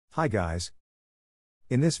Hi guys.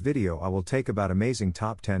 In this video I will take about amazing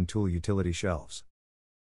top 10 tool utility shelves.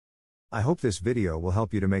 I hope this video will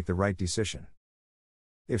help you to make the right decision.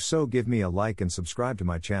 If so, give me a like and subscribe to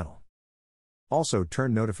my channel. Also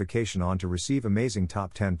turn notification on to receive amazing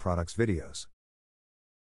top 10 products videos.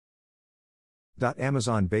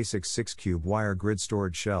 Amazon Basics 6 Cube Wire Grid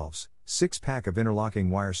Storage Shelves, 6 pack of interlocking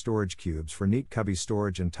wire storage cubes for neat cubby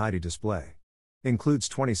storage and tidy display. Includes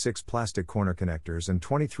 26 plastic corner connectors and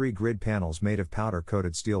 23 grid panels made of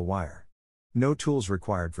powder-coated steel wire. No tools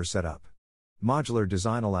required for setup. Modular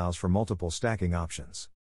design allows for multiple stacking options.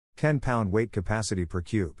 10-pound weight capacity per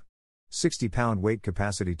cube. 60-pound weight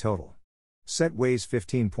capacity total. Set weighs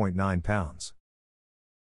 15.9 pounds.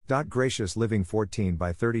 Gracious Living 14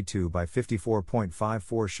 by 32 by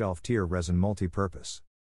 54.54 Shelf Tier Resin Multi-Purpose.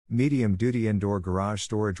 Medium-duty indoor garage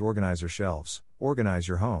storage organizer shelves. Organize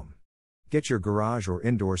your home. Get your garage or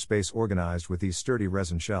indoor space organized with these sturdy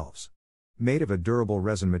resin shelves. Made of a durable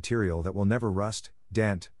resin material that will never rust,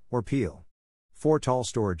 dent, or peel. 4 tall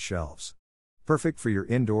storage shelves. Perfect for your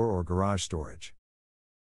indoor or garage storage.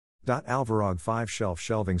 ALVOROG 5 Shelf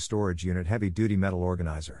Shelving Storage Unit Heavy Duty Metal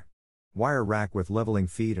Organizer. Wire rack with leveling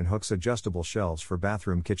feet and hooks, adjustable shelves for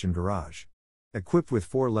bathroom, kitchen, garage. Equipped with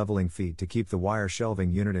 4 leveling feet to keep the wire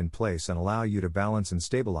shelving unit in place and allow you to balance and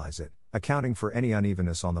stabilize it, accounting for any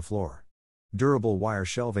unevenness on the floor. Durable wire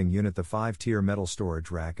shelving unit. The 5-tier metal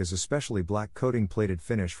storage rack is a specially black coating plated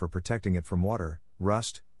finish for protecting it from water,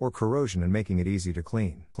 rust, or corrosion and making it easy to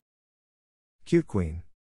clean. Cute Queen.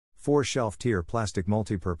 4 shelf tier plastic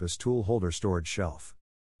multi-purpose tool holder storage shelf.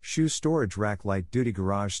 Shoe storage rack, light duty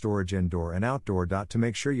garage storage indoor and outdoor. To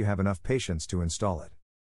make sure you have enough patience to install it.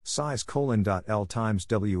 Size L x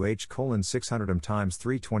WH 600 m x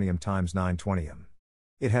 320 m x 920 m.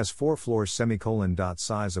 It has 4 floors.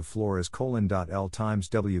 Size of floor is L x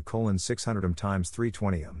W 600 m x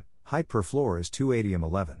 320 m. Height per floor is 280 m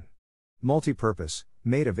 11. Multi-purpose,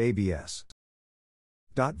 made of ABS.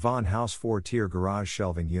 VonHaus 4-tier garage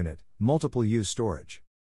shelving unit, multiple use storage.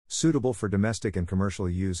 Suitable for domestic and commercial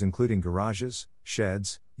use including garages,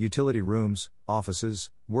 sheds, utility rooms,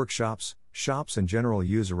 offices, workshops, shops and general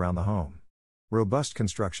use around the home. Robust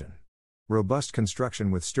construction. Robust construction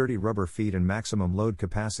with sturdy rubber feet and maximum load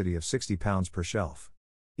capacity of 60 pounds per shelf.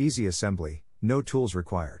 Easy assembly, no tools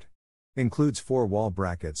required. Includes 4 wall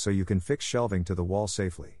brackets so you can fix shelving to the wall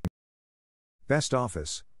safely. Best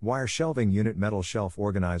Office, Wire Shelving Unit Metal Shelf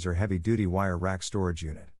Organizer Heavy Duty Wire Rack Storage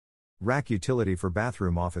Unit. Rack utility for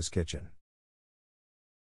bathroom, office, kitchen.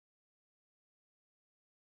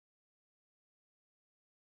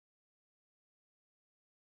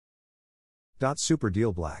 Super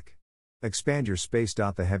Deal Black. Expand your space.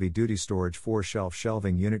 The heavy duty storage 4 shelf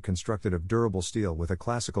shelving unit constructed of durable steel with a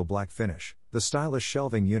classical black finish. The stylish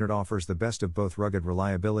shelving unit offers the best of both rugged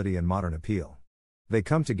reliability and modern appeal. They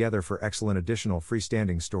come together for excellent additional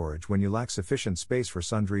freestanding storage when you lack sufficient space for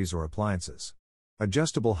sundries or appliances.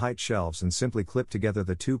 Adjustable height shelves and simply clip together.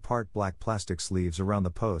 The 2-part black plastic sleeves around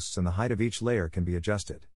the posts and the height of each layer can be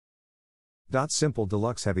adjusted. Simple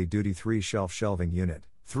Deluxe Heavy Duty 3 Shelf Shelving Unit.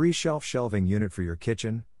 3 shelf shelving unit for your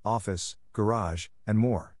kitchen, office, garage, and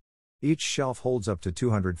more. Each shelf holds up to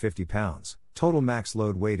 250 pounds, total max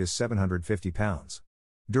load weight is 750 pounds.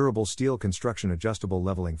 Durable steel construction, adjustable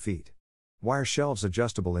leveling feet. Wire shelves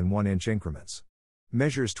adjustable in 1-inch increments.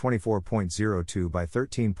 Measures 24.02 by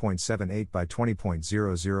 13.78 by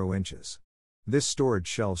 20.00 inches. This storage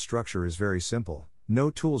shelf structure is very simple, no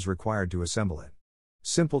tools required to assemble it.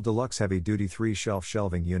 Simple Deluxe Heavy Duty 3 Shelf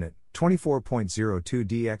Shelving Unit, 24.02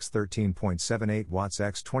 dx 13.78 watts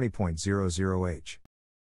x 20.00 h.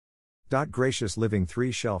 Gracious Living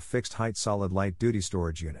 3 Shelf Fixed Height Solid Light Duty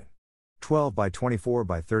Storage Unit. 12 by 24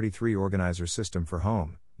 by 33 Organizer System for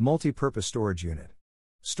Home, Multi-Purpose Storage Unit.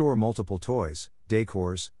 Store multiple toys,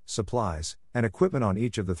 decors, supplies, and equipment on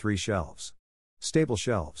each of the 3 shelves. Stable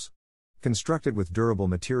shelves. Constructed with durable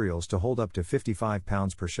materials to hold up to 55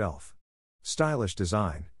 pounds per shelf. Stylish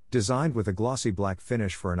design, designed with a glossy black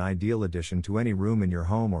finish for an ideal addition to any room in your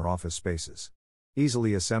home or office spaces.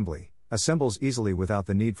 Easily assembly, assembles easily without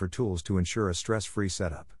the need for tools to ensure a stress-free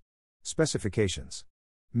setup. Specifications.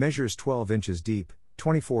 Measures 12 inches deep,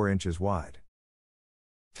 24 inches wide.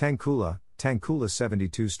 Tankula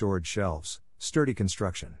 72 storage shelves, sturdy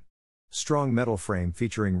construction. Strong metal frame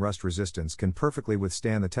featuring rust resistance can perfectly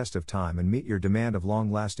withstand the test of time and meet your demand of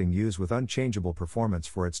long-lasting use with unchangeable performance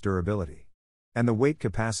for its durability. And the weight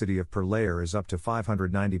capacity of per layer is up to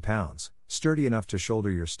 590 pounds, sturdy enough to shoulder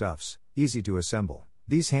your stuffs, easy to assemble.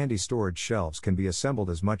 These handy storage shelves can be assembled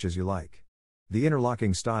as much as you like. The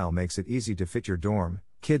interlocking style makes it easy to fit your dorm,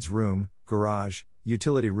 kids' room, garage,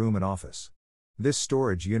 utility room and office. This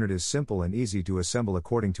storage unit is simple and easy to assemble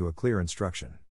according to a clear instruction.